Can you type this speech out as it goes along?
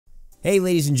Hey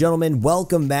ladies and gentlemen,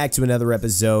 welcome back to another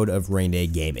episode of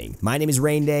Raynday Gaming. My name is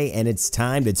Raynday and it's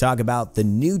time to talk about the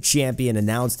new champion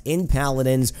announced in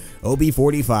Paladins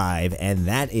OB45, and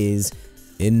that is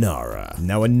Inara.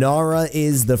 Now Inara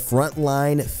is the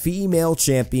frontline female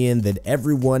champion that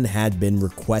everyone had been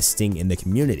requesting in the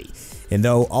community. And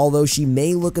although she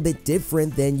may look a bit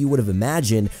different than you would have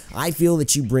imagined, I feel that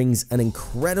she brings an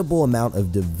incredible amount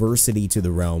of diversity to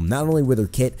the realm, not only with her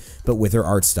kit, but with her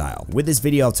art style. With this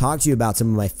video, I'll talk to you about some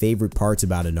of my favorite parts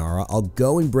about Inara. I'll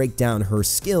go and break down her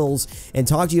skills and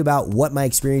talk to you about what my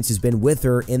experience has been with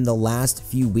her in the last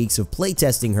few weeks of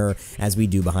playtesting her as we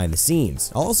do behind the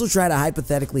scenes. I'll also try to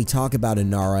hypothetically talk about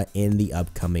Inara in the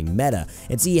upcoming meta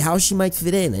and see how she might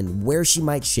fit in and where she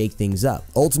might shake things up.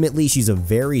 Ultimately, she's a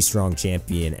very strong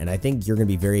champion, and I think you're going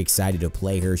to be very excited to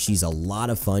play her. She's a lot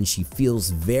of fun. She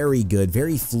feels very good,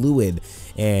 very fluid,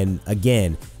 and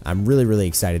again, I'm really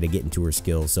excited to get into her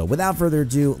skills. So without further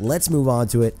ado, let's move on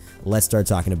to it. Let's start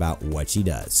talking about what she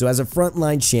does. So as a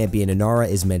frontline champion, Inara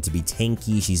is meant to be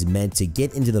tanky. She's meant to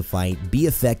get into the fight, be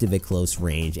effective at close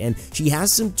range, and she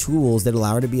has some tools that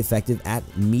allow her to be effective at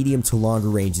medium to longer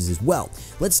ranges as well.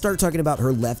 Let's start talking about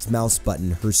her left mouse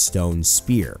button, her stone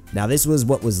spear. Now this was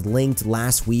what was linked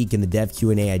last week in the dev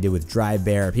Q&A I did with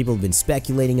Bear. People have been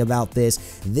speculating about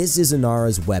this. This is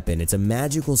Inara's weapon. It's a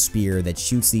magical spear that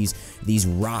shoots these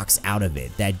rocks out of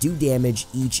it that do damage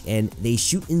each, and they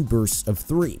shoot in bursts of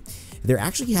 3. There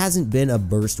actually hasn't been a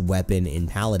burst weapon in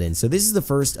Paladins, so this is the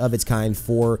first of its kind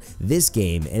for this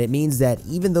game, and it means that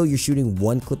even though you're shooting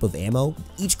one clip of ammo,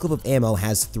 each clip of ammo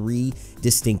has 3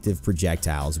 distinctive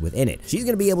projectiles within it. She's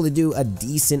going to be able to do a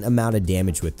decent amount of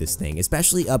damage with this thing,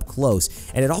 especially up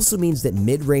close, and it also means that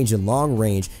mid-range and long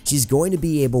range, she's going to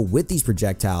be able, with these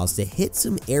projectiles, to hit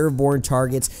some airborne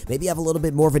targets, maybe have a little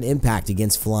bit more of an impact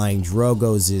against flying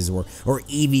Drogoses or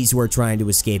Eevees who are trying to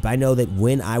escape. I know that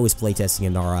when I was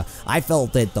playtesting Inara, I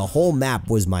felt that the whole map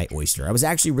was my oyster. I was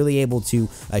actually really able to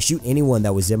shoot anyone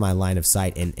that was in my line of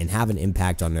sight and have an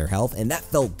impact on their health, and that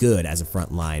felt good as a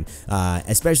front line,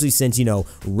 especially since, you know,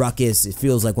 Ruckus, it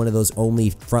feels like one of those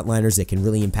only frontliners that can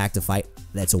really impact a fight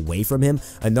that's away from him.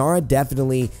 Inara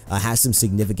definitely has some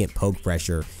significant poke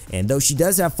pressure, and though she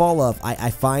does have fall up, I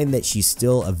find that she's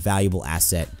still a valuable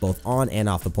asset both on and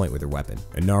off the point with her weapon.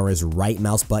 Inara's right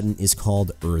mouse button is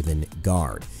called Earthen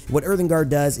Guard. What Earthen Guard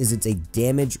does is it's a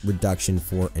damage reduction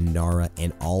for Inara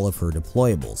and all of her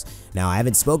deployables. Now, I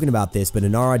haven't spoken about this, but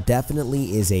Inara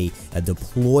definitely is a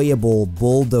deployable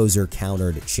bulldozer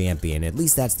countered champion. At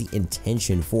least that's the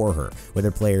intention for her.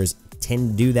 Whether players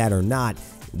tend to do that or not,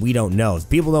 we don't know.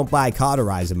 People don't buy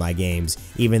Cauterize in my games,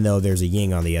 even though there's a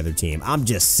Ying on the other team. I'm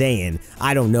just saying,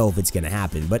 I don't know if it's going to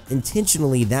happen, but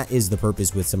intentionally, that is the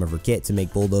purpose with some of her kit, to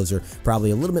make Bulldozer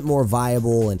probably a little bit more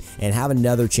viable and have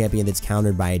another champion that's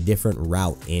countered by a different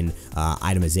route in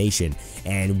itemization.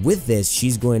 And with this,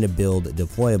 she's going to build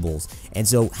deployables. And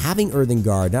so having Earthen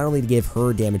Guard, not only to give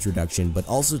her damage reduction, but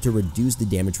also to reduce the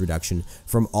damage reduction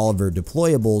from all of her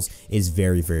deployables, is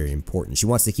very important. She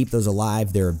wants to keep those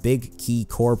alive. They're a big key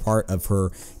core part of her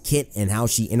kit and how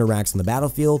she interacts on the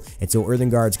battlefield, and so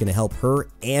Earthen Guard is going to help her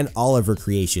and all of her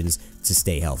creations to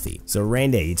stay healthy. So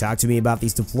Raynday, you talk to me about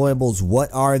these deployables. What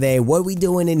are they? What are we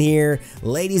doing in here?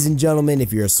 Ladies and gentlemen,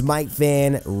 if you're a Smite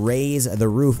fan, raise the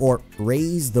roof or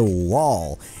raise the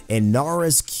wall.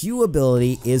 Inara's Q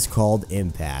ability is called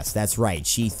Impasse. That's right.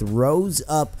 She throws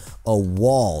up a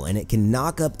wall and it can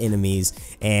knock up enemies,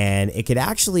 and it could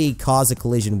actually cause a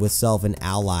collision with self and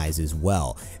allies as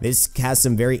well. This has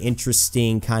some very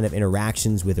interesting kind of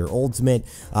interactions with her ultimate,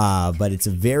 but it's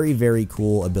a very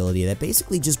cool ability that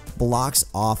basically just blocks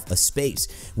off a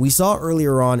space. We saw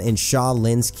earlier on in Sha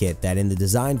Lin's kit that in the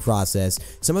design process,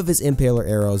 some of his Impaler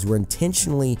arrows were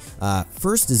intentionally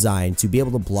first designed to be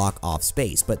able to block off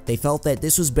space, but they felt that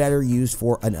this was better used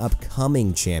for an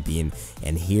upcoming champion,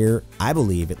 and here I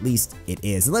believe at least it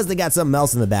is, unless they got something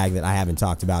else in the bag that I haven't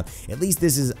talked about. At least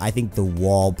this is, I think, the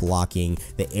wall blocking,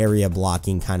 the area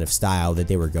blocking kind of style that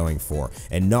they were going for.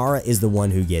 Inara is the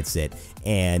one who gets it,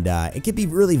 and it could be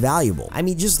really valuable. I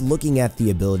mean, just looking at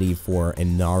the ability for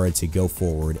Inara to go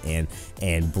forward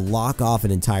and block off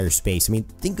an entire space. I mean,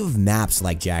 think of maps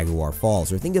like Jaguar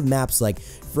Falls, or think of maps like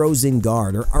Frozen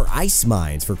Guard or Ice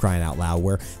Mines, for crying out loud,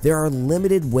 where there are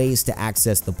limited ways to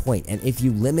access the point, and if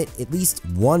you limit at least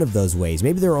one of those ways,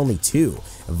 maybe there are only 2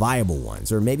 viable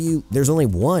ones, or maybe there's only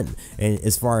 1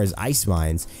 as far as Ice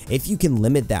Mines. If you can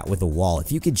limit that with a wall,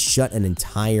 if you could shut an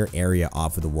entire area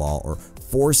off with a wall, or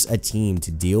force a team to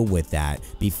deal with that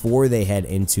before they head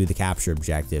into the capture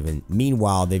objective, constructive, and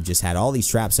meanwhile they've just had all these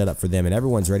traps set up for them and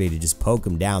everyone's ready to just poke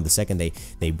them down the second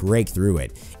they break through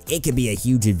it. It could be a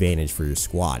huge advantage for your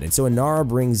squad. And so Inara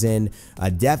brings in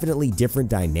a definitely different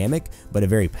dynamic, but a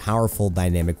very powerful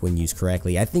dynamic when used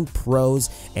correctly. I think pros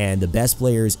and the best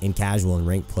players in casual and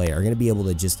ranked play are going to be able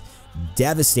to just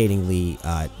devastatingly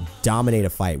dominate a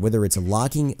fight, whether it's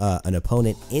locking an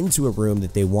opponent into a room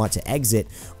that they want to exit,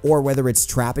 or whether it's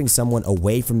trapping someone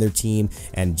away from their team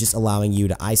and just allowing you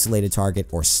to isolate a target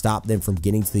or stop them from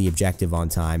getting to the objective on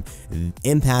time.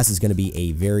 Impasse is going to be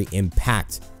a very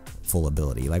impactful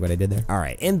ability. Like what I did there? All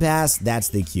right, Impasse, that's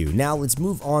the Q. Now let's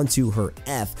move on to her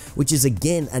F, which is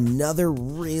again another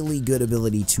really good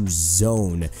ability to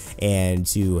zone and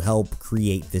to help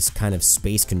create this kind of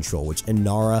space control, which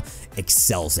Inara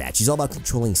excels at. She's all about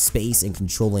controlling space and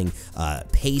controlling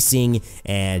pacing,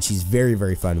 and she's very,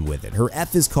 very fun with it. Her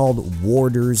F is called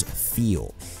Warder's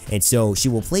Feel. And so she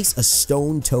will place a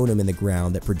stone totem in the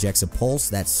ground that projects a pulse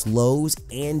that slows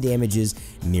and damages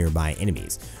nearby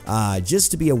enemies.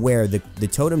 Just to be aware, the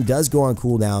totem does go on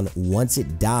cooldown once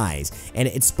it dies, and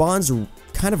it spawns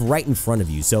kind of right in front of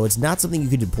you, so it's not something you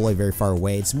could deploy very far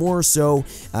away. It's more so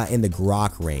in the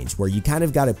grok range, where you kind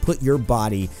of got to put your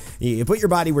body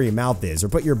where your mouth is, or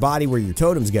put your body where your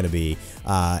totem's going to be,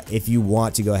 if you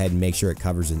want to go ahead and make sure it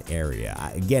covers an area.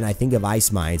 Again, I think of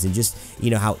ice mines and just,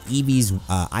 you know, how Eevee's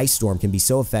ice storm can be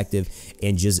so effective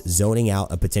in just zoning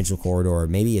out a potential corridor.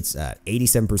 Maybe it's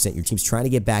 87% your team's trying to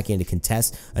get back in to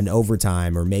contest an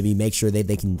overtime, or maybe make sure that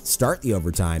they can start the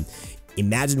overtime.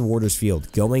 Imagine Warder's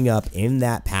Field going up in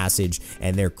that passage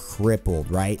and they're crippled,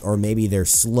 right? Or maybe they're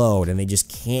slowed and they just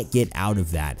can't get out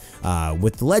of that.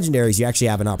 With the legendaries, you actually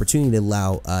have an opportunity to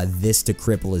allow this to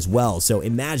cripple as well. So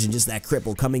imagine just that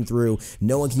cripple coming through.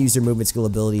 No one can use their movement skill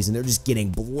abilities and they're just getting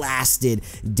blasted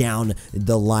down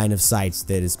the line of sights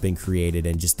that has been created,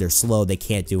 and just they're slow. They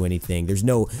can't do anything. There's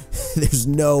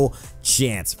no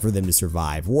chance for them to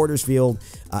survive. Warder's Field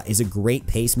is a great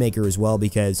pacemaker as well,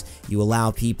 because you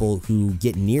allow people who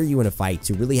get near you in a fight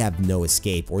to really have no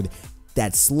escape, or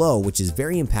that slow, which is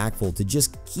very impactful, to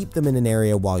just keep them in an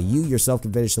area while you yourself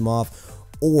can finish them off,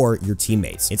 or your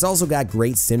teammates. It's also got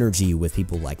great synergy with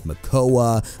people like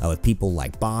Makoa, with people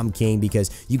like Bomb King,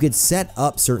 because you could set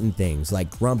up certain things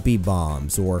like Grumpy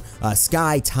Bombs or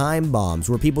Sky Time Bombs,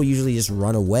 where people usually just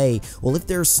run away. Well, if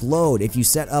they're slowed, if you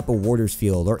set up a Warder's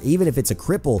Field, or even if it's a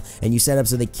cripple and you set up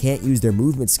so they can't use their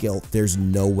movement skill, there's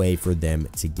no way for them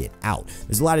to get out.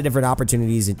 There's a lot of different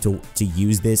opportunities to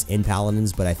use this in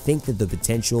Paladins, but I think that the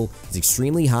potential is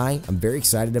extremely high. I'm very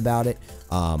excited about it.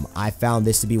 I found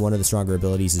this to be one of the stronger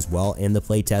abilities as well in the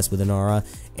playtest with Inara,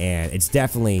 and it's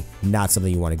definitely not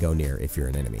something you want to go near if you're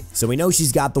an enemy. So we know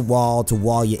she's got the wall to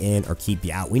wall you in or keep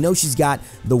you out. We know she's got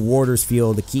the Warder's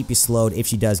Field to keep you slowed if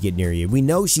she does get near you. We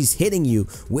know she's hitting you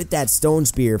with that stone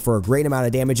spear for a great amount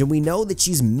of damage, and we know that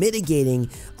she's mitigating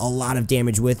a lot of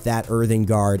damage with that earthen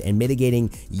guard and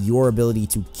mitigating your ability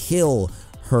to kill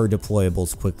her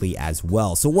deployables quickly as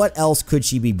well. So what else could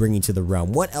she be bringing to the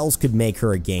realm? What else could make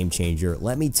her a game changer?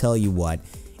 Let me tell you what,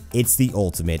 it's the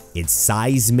ultimate. It's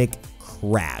Seismic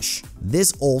Crash.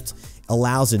 This ult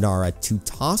allows Inara to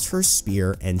toss her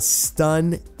spear and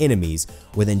stun enemies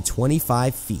within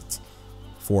 25 feet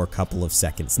for a couple of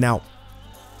seconds. Now,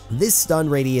 this stun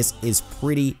radius is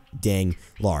pretty dang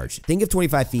large. Think of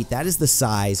 25 feet. That is the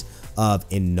size of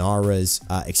Inara's,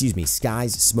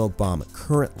 Sky's smoke bomb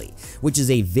currently, which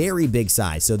is a very big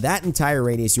size. So that entire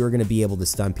radius, you're going to be able to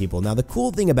stun people. Now, the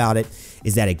cool thing about it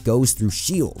is that it goes through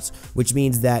shields, which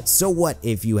means that, so what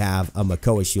if you have a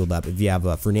Makoa shield up, if you have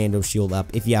a Fernando shield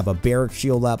up, if you have a Barrack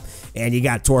shield up, and you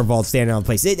got Torvald standing on the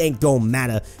place, it ain't gonna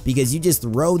matter, because you just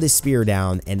throw the spear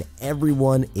down and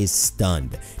everyone is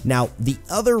stunned. Now, the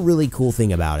other really cool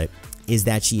thing about it is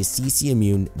that she is CC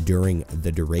immune during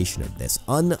the duration of this.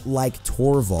 Unlike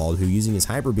Torvald, who using his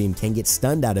Hyper Beam can get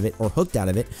stunned out of it or hooked out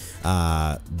of it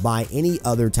by any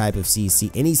other type of CC,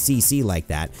 any CC like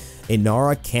that,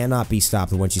 Inara cannot be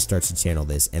stopped when she starts to channel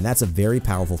this, and that's a very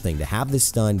powerful thing. To have this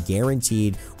stun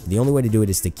guaranteed, the only way to do it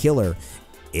is to kill her.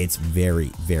 It's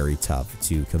very, very tough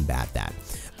to combat that.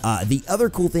 The other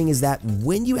cool thing is that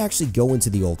when you actually go into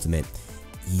the ultimate,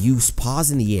 you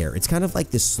pause in the air. It's kind of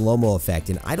like this slow-mo effect,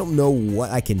 and I don't know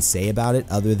what I can say about it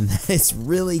other than that it's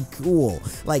really cool.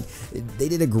 Like, they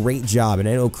did a great job, and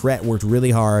I know Kret worked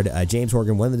really hard, James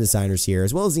Horgan, one of the designers here,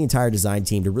 as well as the entire design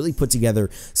team, to really put together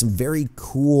some very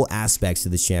cool aspects to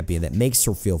this champion that makes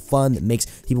her feel fun, that makes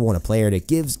people want to play her, that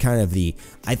gives kind of the,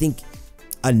 I think,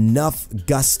 enough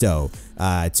gusto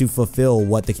to fulfill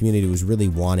what the community was really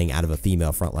wanting out of a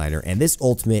female frontliner. And this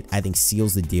ultimate, I think,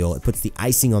 seals the deal. It puts the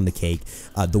icing on the cake.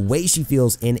 The way she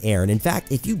feels in air, and in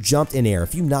fact, if you jumped in air,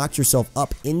 if you knocked yourself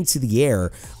up into the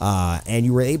air, and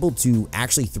you were able to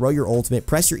actually throw your ultimate,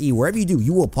 press your E, wherever you do,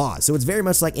 you will pause. So it's very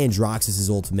much like Androxus's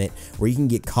ultimate, where you can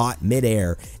get caught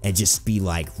midair and just be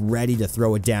like ready to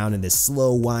throw it down in this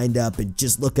slow wind up and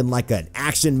just looking like an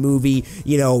action movie,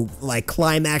 you know, like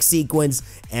climax sequence,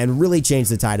 and really change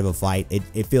the tide of a fight.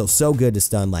 It feels so good to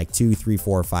stun like 2, 3,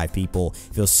 4, or 5 people.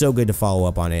 It feels so good to follow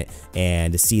up on it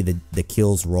and to see the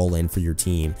kills roll in for your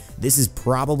team. This is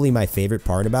probably my favorite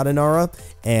part about Inara,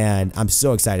 and I'm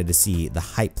so excited to see the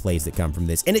hype plays that come from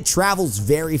this. And it travels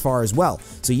very far as well,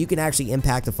 so you can actually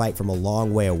impact a fight from a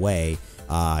long way away.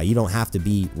 You don't have to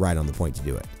be right on the point to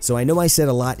do it. So I know I said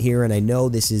a lot here, and I know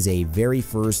this is a very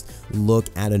first look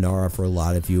at Inara for a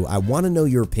lot of you. I want to know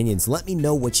your opinions. Let me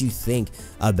know what you think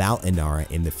about Inara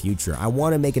in the future. I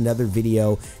want to make another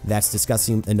video that's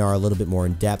discussing Inara a little bit more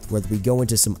in depth, whether we go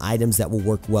into some items that will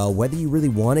work well, whether you really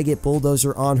want to get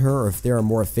Bulldozer on her, or if there are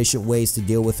more efficient ways to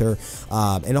deal with her,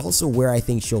 and also where I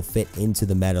think she'll fit into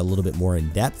the meta a little bit more in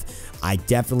depth. I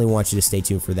definitely want you to stay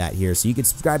tuned for that here. So you can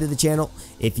subscribe to the channel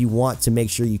if you want to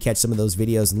make sure you catch some of those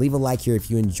videos, and leave a like here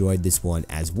if you enjoyed this one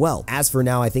as well. As for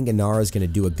now, I think Inara is going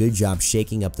to do a good job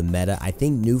shaking up the meta. I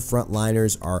think new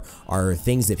frontliners are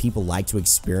things that people like to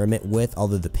experiment with,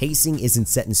 although the pacing isn't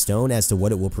set in stone as to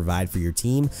what it will provide for your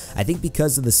team. I think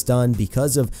because of the stun,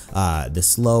 because of the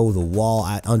slow, the wall,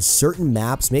 on certain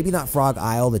maps, maybe not Frog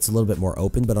Isle, that's a little bit more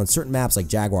open, but on certain maps like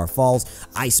Jaguar Falls,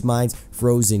 Ice Mines,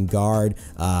 Frozen Guard,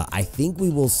 I think we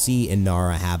will see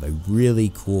Inara have a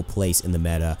really cool place in the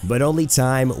meta, but only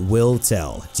time will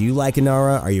tell. Do you like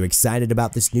Inara? Are you excited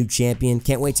about this new champion?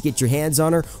 Can't wait to get your hands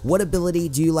on her. What ability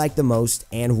do you like the most,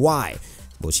 and why?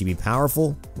 Will she be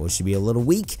powerful? Will she be a little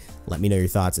weak? Let me know your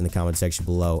thoughts in the comment section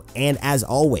below. And as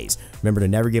always, remember to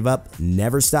never give up,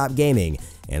 never stop gaming,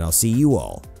 and I'll see you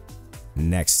all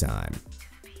next time.